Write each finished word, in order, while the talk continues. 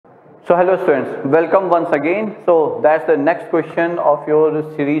So hello students, welcome once again. So that's the next question of your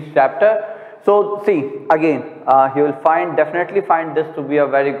series chapter. So see again, you will definitely find this to be a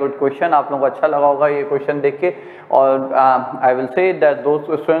very good question. आप लोगों को अच्छा लगा होगा ये question देख के और I will say that those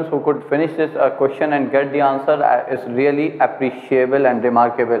students who could finish this question and get the answer is really appreciable and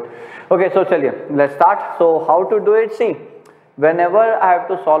remarkable. Okay, so चलिए let's start. So how to do it? See, whenever I have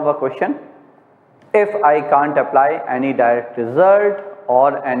to solve a question, if I can't apply any direct result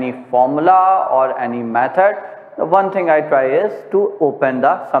or any formula or any method, the one thing I try is to open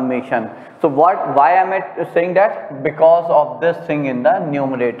the summation. So why am I saying that? Because of this thing in the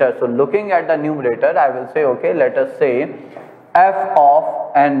numerator. So looking at the numerator, I will say, okay, let us say f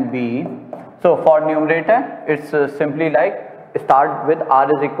of nb. So for numerator, it's simply like start with r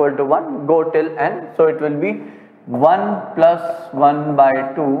is equal to 1, go till n. So it will be 1 plus 1 by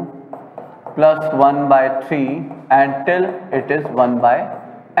 2 plus 1 by 3 until it is 1 by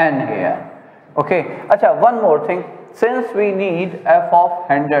n here. Okay, acha, one more thing, since we need f of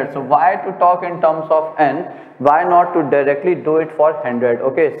 100, so why to talk in terms of n, why not to directly do it for 100?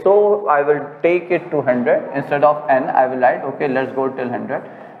 Okay, so I will take it to 100 instead of n. I will write, okay, let's go till 100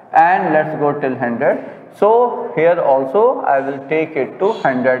 and let's go till 100. So here also I will take it to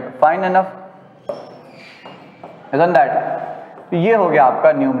 100. Fine enough, isn't that? ये हो गया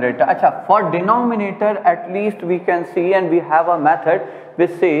आपका numerator. अच्छा, for denominator at least we can see and we have a method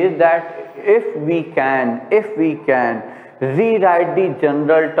which says that if we can rewrite the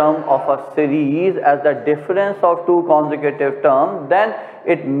general term of a series as the difference of two consecutive terms, then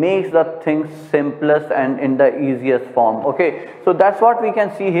it makes the thing simplest and in the easiest form. Okay, so that's what we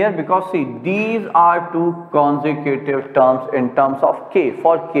can see here, because see, these are two consecutive terms in terms of k,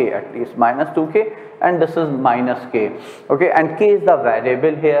 for k at least minus 2k, and this is minus k. Okay, and k is the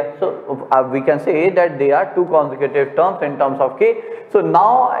variable here, so we can say that they are two consecutive terms in terms of k. So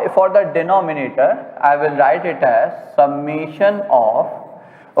now for the denominator I will write it as summation of,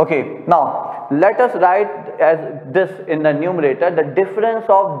 okay, now let us write as this in the numerator the difference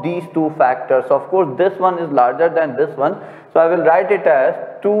of these two factors. Of course this one is larger than this one, so I will write it as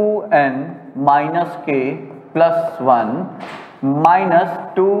 2n minus k plus 1 minus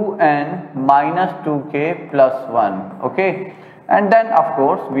 2n minus 2k plus 1. Okay, and then of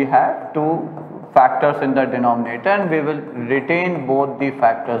course we have two factors in the denominator and we will retain both the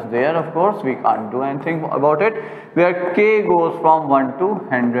factors there. Of course we can't do anything about it, where k goes from 1 to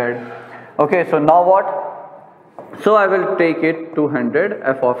 100. Okay, so now what? So I will take it to 100,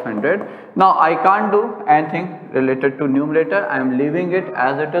 f of 100. Now I can't do anything related to numerator, I am leaving it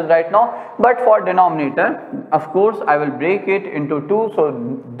as it is right now. But for denominator, of course I will break it into two. So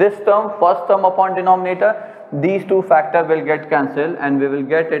this term, first term upon denominator, these two factors will get cancelled and we will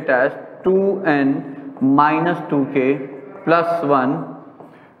get it as 2n minus 2k plus 1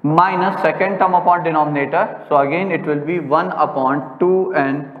 minus second term upon denominator. So again it will be 1 upon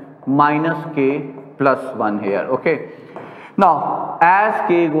 2n minus k plus 1 here. Okay, now as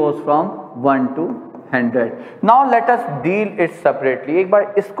k goes from 1 to 100, now let us deal it separately. एक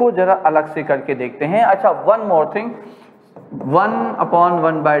बार इसको जरा अलग से करके देखते हैं. अच्छा, one more thing, 1 upon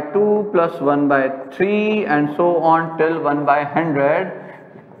 1 by 2 plus 1 by 3 and so on till 1 by 100.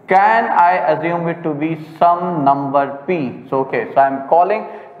 Can I assume it to be some number p? So okay, so I am calling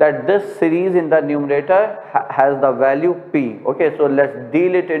that this series in the numerator has the value p. Okay, so let's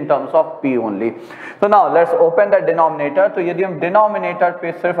deal it in terms of p only. So now let's open the denominator. तो यदि हम denominator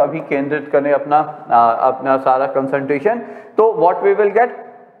पे सिर्फ अभी केंद्रित करें अपना सारा concentration, तो what we will get?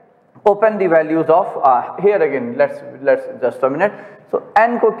 Open the values of here again. Let's just a minute. So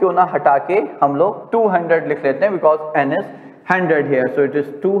n को क्यों ना हटा के हम लोग 200 लिख लेते हैं, because n is 100 here, so it is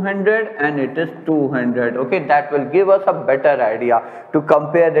 200 and it is 200. Okay, that will give us a better idea to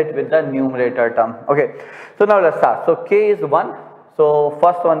compare it with the numerator term. Okay, so now let's start. So k is 1, so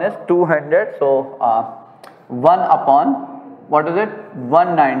first one is 200, so 1 upon, what is it,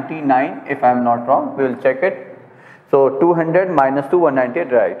 199 if I am not wrong, we will check it. So 200 minus 2,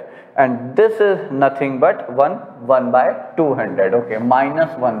 198, right, and this is nothing but 1 by 200. Okay,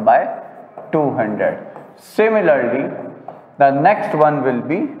 minus 1 by 200. Similarly, the next one will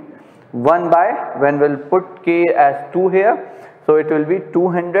be 1 by, when we'll put k as 2 here, so it will be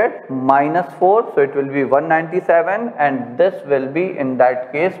 200 minus 4, so it will be 197, and this will be in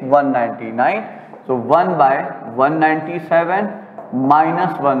that case 199. So 1 by 197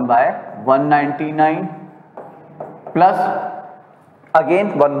 minus 1 by 199 plus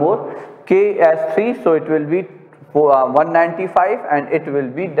again one more k as 3, so it will be 195 and it will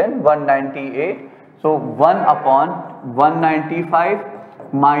be then 198. So 1 upon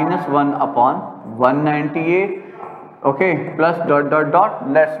 195 minus 1 upon 198 okay, plus dot dot dot.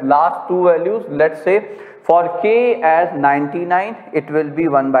 Let's last two values. Let's say for k as 99 it will be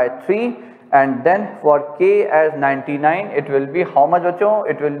 1 by 3, and then for k as 99 it will be how much bacho?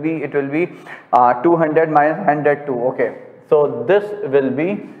 It will be 200 minus 102. Okay, so this will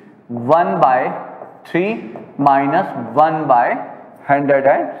be 1 by 3 minus 1 by 100,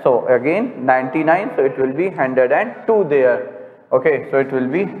 and so again 99, so it will be 102 there. Okay, so it will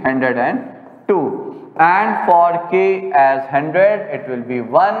be 102, and for k as 100 it will be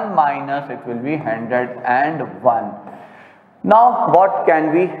 1 minus it will be 101. Now what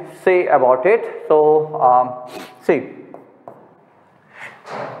can we say about it? So see,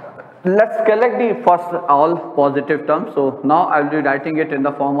 let's collect the first all positive terms. So now I will be writing it in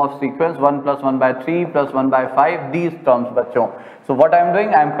the form of sequence 1 plus 1 by 3 plus 1 by 5, these terms bachcho. So what I am doing,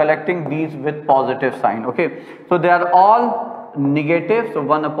 I am collecting these with positive sign. Okay, so they are all negative, so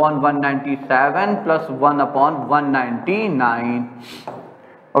 1 upon 197 plus 1 upon 199,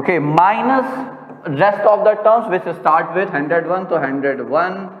 okay, minus rest of the terms which start with 101, so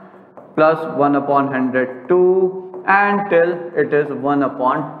 101 plus 1 upon 102 until it is 1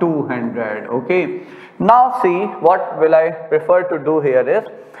 upon 200. Okay, now see, what will I prefer to do here is,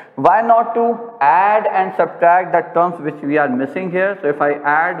 why not to add and subtract the terms which we are missing here. So if I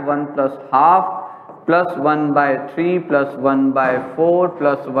add 1 plus half plus 1 by 3 plus 1 by 4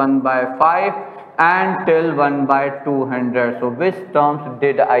 plus 1 by 5 until 1 by 200. So which terms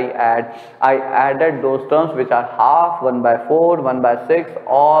did I add? I added those terms which are half, 1 by 4, 1 by 6,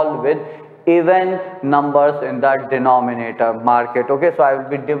 all with even numbers in the denominator. Mark it. Okay, so I will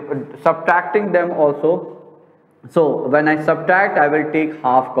be subtracting them also. So when I subtract, I will take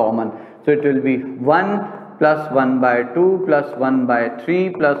half common. So it will be 1 plus 1 by 2 plus 1 by 3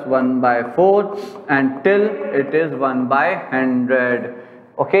 plus 1 by 4 until it is 1 by 100.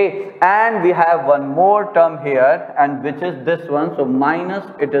 Okay, and we have one more term here, and which is this one. So minus,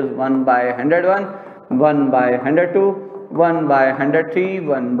 it is 1 by 101, 1 by 102, 1 by 103,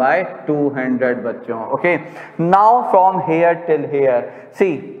 1 by 200 bachcho. Okay, now from here till here,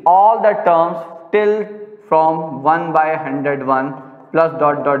 see all the terms till from 1 by 101 plus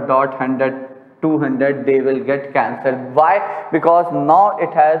dot dot dot 100 200, they will get cancelled. Why? Because now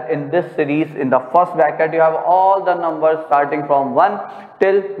it has, in this series, in the first bracket you have all the numbers starting from 1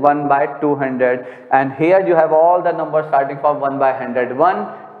 till 1 by 200, and here you have all the numbers starting from 1 by 101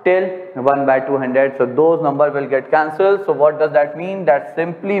 till 1 by 200. So those numbers will get cancelled. So what does that mean? That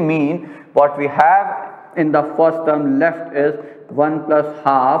simply mean what we have in the first term left is 1 plus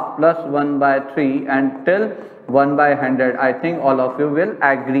half plus 1 by 3 until 1 by 100. I think all of you will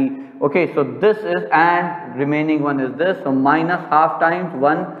agree. Okay, so this is, and remaining one is this. So minus half times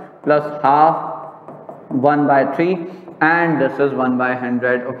 1 plus half 1 by 3, and this is 1 by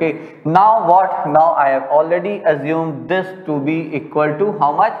 100. Okay, now what? Now I have already assumed this to be equal to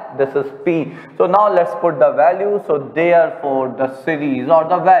how much? This is P. So now let's put the value. So therefore the series or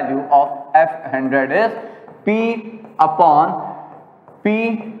the value of F100 is P upon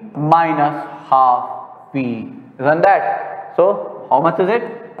P minus half P. Isn't that? So how much is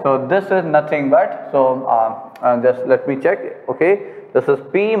it? So this is nothing but, so just let me check. Okay, this is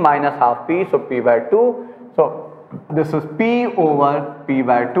P minus half P, so P by 2. So this is P over P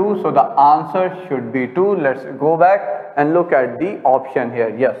by 2. So the answer should be 2. Let's go back and look at the option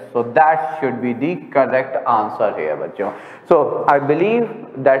here. Yes, so that should be the correct answer here, bachcho. So I believe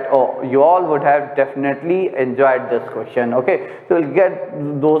that you all would have definitely enjoyed this question. Okay, so we'll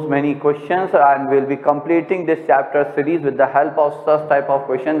get those many questions, and we'll be completing this chapter series with the help of such type of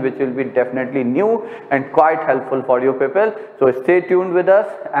questions, which will be definitely new and quite helpful for you people. So stay tuned with us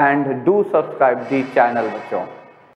and do subscribe the channel, bachcho.